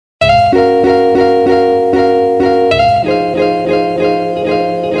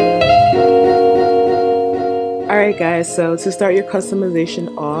Alright guys, so to start your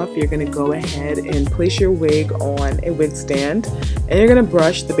customization off, you're going to go ahead and place your wig on a wig stand, and you're going to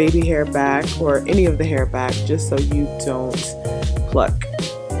brush the baby hair back, or any of the hair back, just so you don't pluck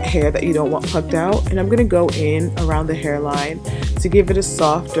hair that you don't want plucked out. And I'm going to go in around the hairline to give it a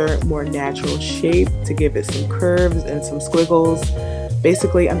softer, more natural shape, to give it some curves and some squiggles.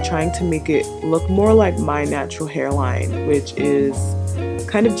 Basically, I'm trying to make it look more like my natural hairline, which is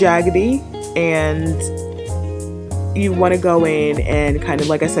kind of jaggedy, and you want to go in and kind of,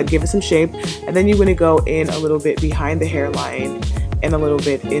 like I said, give it some shape, and then you want to go in a little bit behind the hairline and a little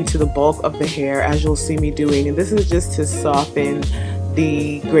bit into the bulk of the hair, as you'll see me doing. And this is just to soften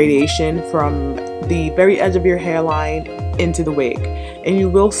the gradation from the very edge of your hairline into the wig. And you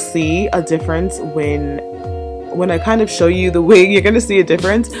will see a difference when I kind of show you the wig. You're going to see a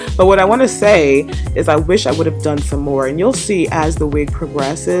difference. But what I want to say is I wish I would have done some more, and you'll see as the wig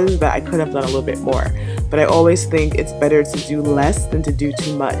progresses that I could have done a little bit more. But I always think it's better to do less than to do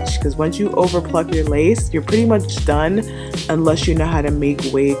too much, because once you over pluck your lace, you're pretty much done unless you know how to make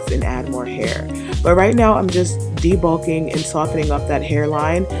wigs and add more hair. But right now I'm just debulking and softening up that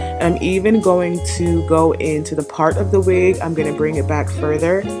hairline, and I'm even going to go into the part of the wig. I'm going to bring it back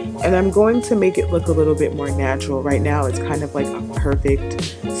further, and I'm going to make it look a little bit more natural. Right now it's kind of like a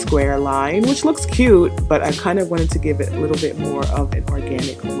perfect square line, which looks cute, but I kind of wanted to give it a little bit more of an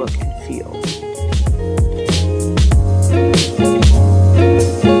organic look and feel.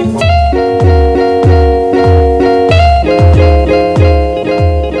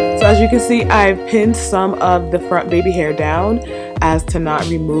 So as you can see, I've pinned some of the front baby hair down as to not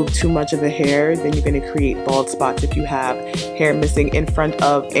remove too much of the hair. Then you're going to create bald spots if you have hair missing in front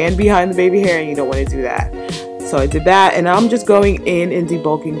of and behind the baby hair, and you don't want to do that. So I did that, and now I'm just going in and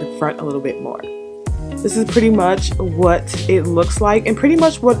debulking the front a little bit more. This is pretty much what it looks like, and pretty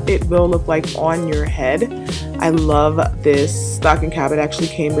much what it will look like on your head. I love this stocking cap. It actually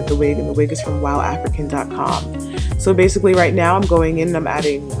came with the wig, and the wig is from WowAfrican.com. So basically right now I'm going in and I'm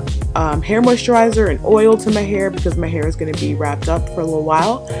adding hair moisturizer and oil to my hair, because my hair is going to be wrapped up for a little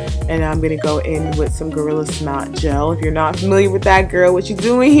while. And I'm going to go in with some Gorilla Snot gel. If you're not familiar with that, girl, what you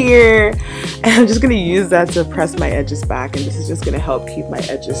doing here? And I'm just going to use that to press my edges back, and this is just going to help keep my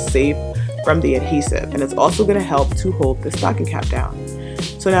edges safe from the adhesive, and it's also going to help to hold the stocking cap down.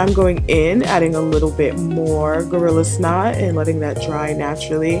 So now I'm going in, adding a little bit more Gorilla Snot and letting that dry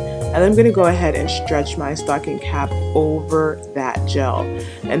naturally, and then I'm going to go ahead and stretch my stocking cap over that gel,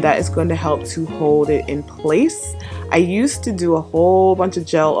 and that is going to help to hold it in place. I used to do a whole bunch of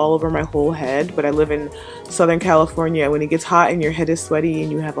gel all over my whole head, but I live in Southern California. When it gets hot and your head is sweaty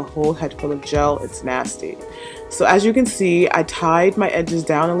and you have a whole head full of gel, it's nasty. So as you can see, I tied my edges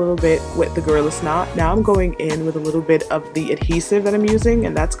down a little bit with the Gorilla Snot. Now I'm going in with a little bit of the adhesive that I'm using,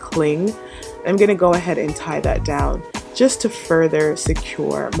 and that's Cling. I'm going to go ahead and tie that down just to further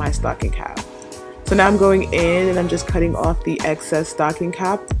secure my stocking cap. So now I'm going in and I'm just cutting off the excess stocking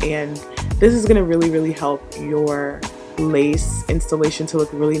cap, and this is going to really help your lace installation to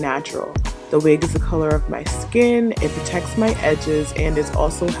look really natural. The wig is the color of my skin, it protects my edges, and is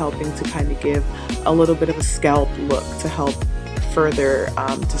also helping to kind of give a little bit of a scalp look to help further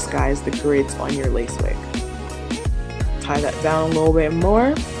disguise the grids on your lace wig. Tie that down a little bit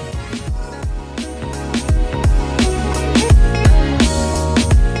more.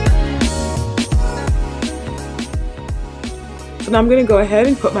 So now I'm going to go ahead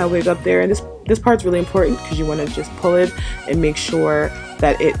and put my wig up there, and this part's really important because you want to just pull it and make sure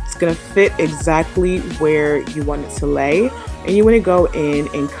that it's going to fit exactly where you want it to lay. And you want to go in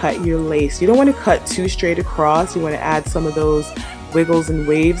and cut your lace. You don't want to cut too straight across. You want to add some of those wiggles and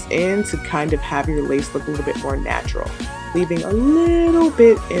waves in to kind of have your lace look a little bit more natural, leaving a little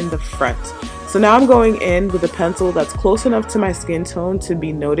bit in the front. So now I'm going in with a pencil that's close enough to my skin tone to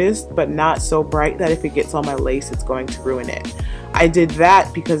be noticed, but not so bright that if it gets on my lace, it's going to ruin it. I did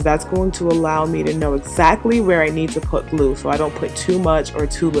that because that's going to allow me to know exactly where I need to put glue, so I don't put too much or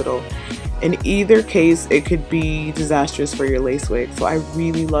too little. In either case, it could be disastrous for your lace wig, so I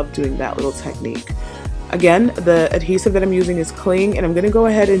really love doing that little technique. Again, the adhesive that I'm using is Cling, and I'm going to go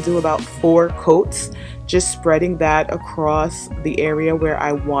ahead and do about 4 coats, just spreading that across the area where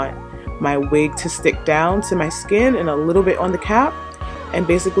I want my wig to stick down to my skin and a little bit on the cap. And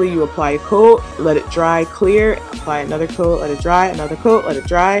basically you apply a coat, let it dry, clear, apply another coat, let it dry, another coat, let it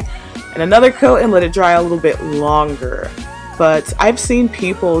dry, and another coat, and let it dry a little bit longer. But I've seen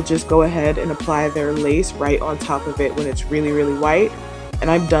people just go ahead and apply their lace right on top of it when it's really white. And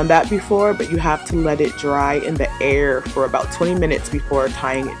I've done that before, but you have to let it dry in the air for about 20 minutes before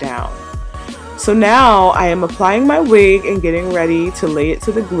tying it down. So now I am applying my wig and getting ready to lay it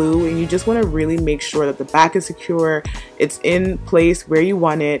to the glue, and you just want to really make sure that the back is secure, it's in place where you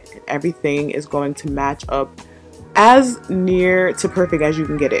want it, and everything is going to match up as near to perfect as you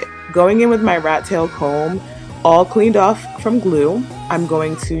can get it. Going in with my rat tail comb, all cleaned off from glue, I'm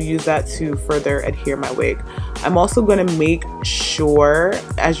going to use that to further adhere my wig. I'm also going to make sure,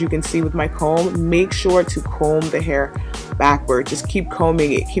 as you can see with my comb, make sure to comb the hair backward. Just keep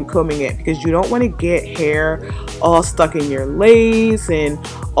combing it, because you don't want to get hair all stuck in your lace and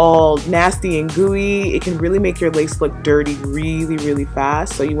all nasty and gooey. It can really make your lace look dirty really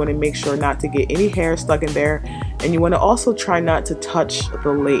fast, so you want to make sure not to get any hair stuck in there, and you want to also try not to touch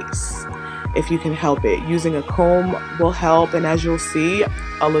the lace if you can help it. Using a comb will help, and as you'll see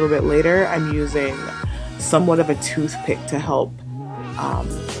a little bit later, I'm using somewhat of a toothpick to help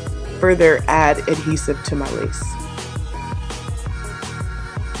further add adhesive to my lace.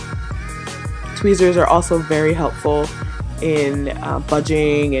 Tweezers are also very helpful in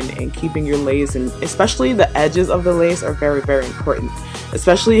budging and keeping your lace, and especially the edges of the lace are very important,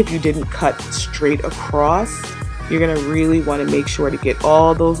 especially if you didn't cut straight across. You're going to really want to make sure to get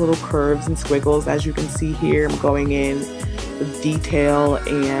all those little curves and squiggles. As you can see here, I'm going in with detail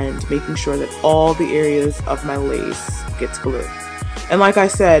and making sure that all the areas of my lace gets glued. And like I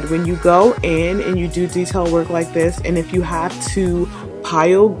said, when you go in and you do detail work like this, and if you have to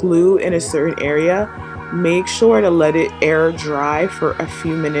pile glue in a certain area, make sure to let it air dry for a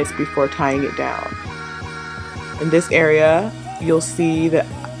few minutes before tying it down. In this area, you'll see that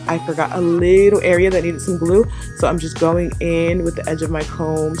I forgot a little area that needed some glue, so I'm just going in with the edge of my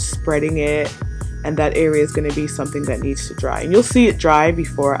comb, spreading it, and that area is going to be something that needs to dry. And you'll see it dry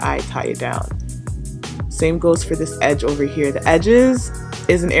before I tie it down. Same goes for this edge over here. The edges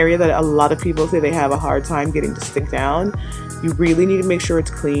is an area that a lot of people say they have a hard time getting to stick down. You really need to make sure it's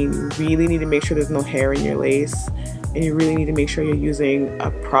clean. You really need to make sure there's no hair in your lace, and you really need to make sure you're using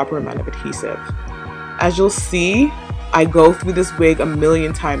a proper amount of adhesive. As you'll see, I go through this wig a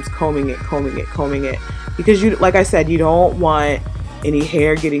million times, combing it, because you, like I said, you don't want any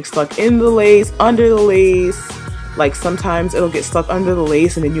hair getting stuck in the lace, under the lace. Like sometimes it'll get stuck under the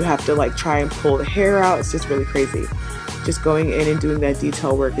lace and then you have to like try and pull the hair out. It's just really crazy. Just going in and doing that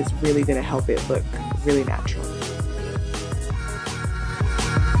detail work is really going to help it look really natural.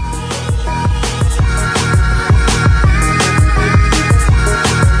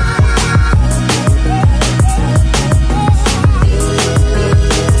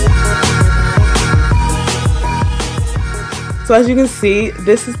 So as you can see,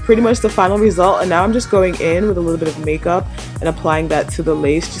 this is pretty much the final result, and now I'm just going in with a little bit of makeup and applying that to the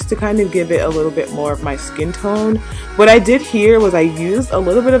lace just to kind of give it a little bit more of my skin tone. What I did here was I used a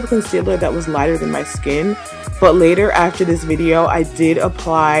little bit of a concealer that was lighter than my skin, but later after this video I did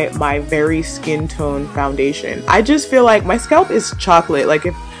apply my very skin tone foundation. I just feel like my scalp is chocolate. Like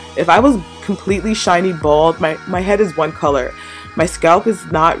if I was completely shiny bald, my head is one color. My scalp is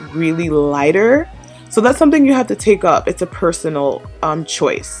not really lighter. So that's something you have to take up. It's a personal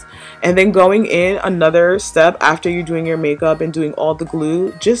choice. And then going in another step after you're doing your makeup and doing all the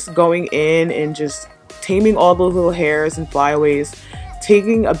glue, just going in and just taming all those little hairs and flyaways,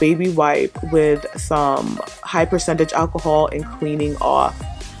 taking a baby wipe with some high percentage alcohol and cleaning off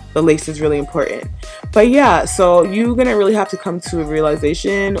the lace is really important. But yeah, so you're gonna really have to come to a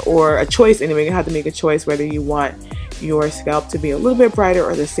realization, or a choice anyway. You have to make a choice whether you want your scalp to be a little bit brighter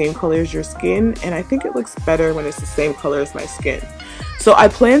or the same color as your skin, and I think it looks better when it's the same color as my skin. So I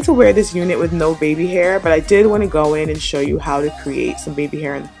plan to wear this unit with no baby hair, but I did want to go in and show you how to create some baby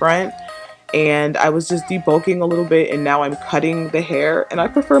hair in the front. And I was just debulking a little bit, and now I'm cutting the hair, and I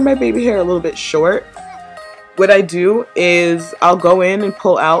prefer my baby hair a little bit short. What I do is I'll go in and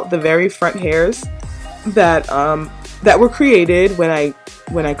pull out the very front hairs that that were created when I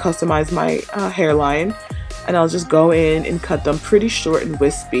customized my hairline, and I'll just go in and cut them pretty short and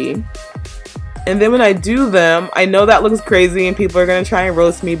wispy. And then when I do them, I know that looks crazy and people are gonna try and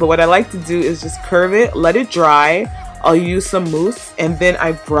roast me, but what I like to do is just curve it, let it dry. I'll use some mousse, and then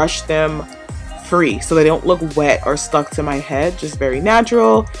I brush them free so they don't look wet or stuck to my head. Just very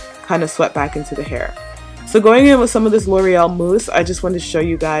natural, kind of swept back into the hair. So going in with some of this L'Oreal mousse, I just wanted to show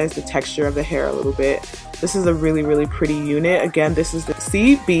you guys the texture of the hair a little bit. This is a really pretty unit. Again, this is the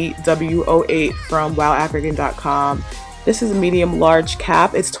CBW08 from WowAfrican.com. This is a medium large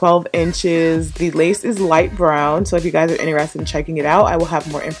cap. It's 12 inches. The lace is light brown, so if you guys are interested in checking it out, I will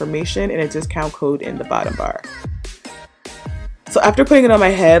have more information and a discount code in the bottom bar. So after putting it on my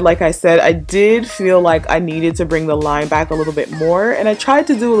head, like I said, I did feel like I needed to bring the line back a little bit more, and I tried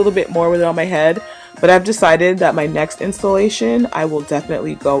to do a little bit more with it on my head, but I've decided that my next installation, I will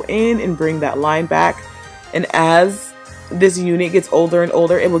definitely go in and bring that line back. And as this unit gets older and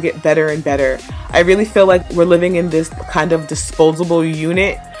older, it will get better and better. I really feel like we're living in this kind of disposable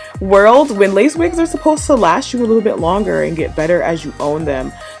unit world when lace wigs are supposed to last you a little bit longer and get better as you own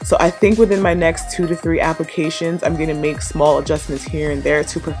them. So I think within my next 2 to 3 applications, I'm going to make small adjustments here and there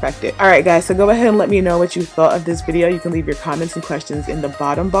to perfect it. Alright guys, so go ahead and let me know what you thought of this video. You can leave your comments and questions in the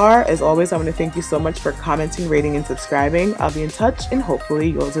bottom bar. As always, I want to thank you so much for commenting, rating, and subscribing. I'll be in touch and hopefully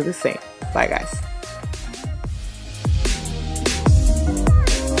you'll do the same. Bye guys.